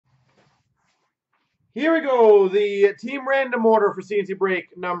Here we go. The team random order for CNC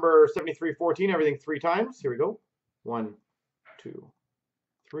break number 7314. Everything 3 times. Here we go. 1, 2,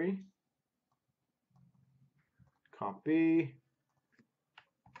 3. Copy.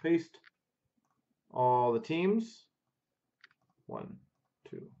 Paste. All the teams. 1,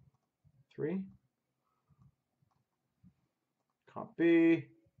 2, 3. Copy.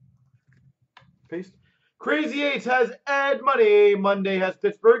 Paste. Crazy Eights has Ed Money. Monday has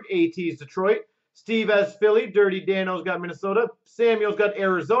Pittsburgh. AT's Detroit. Steve has Philly. Dirty Dano's got Minnesota. Samuel's got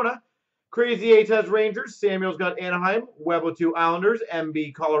Arizona. Crazy Eights has Rangers. Samuel's got Anaheim. Webo2 Islanders.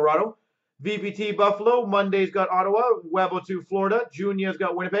 MB Colorado. VPT Buffalo. Monday's got Ottawa. Webo2 Florida. Junior's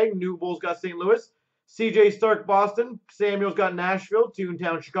got Winnipeg. Newball's got St. Louis. CJ Stark Boston. Samuel's got Nashville.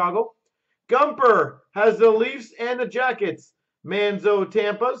 Toontown Chicago. Gumper has the Leafs and the Jackets. Manzo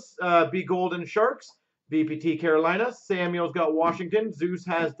Tampa's. B Golden Sharks. VPT Carolina. Samuel's got Washington. Zeus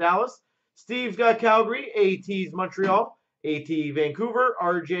has Dallas. Steve's got Calgary. AT's Montreal. AT Vancouver.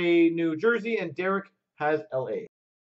 RJ New Jersey. And Derek has LA.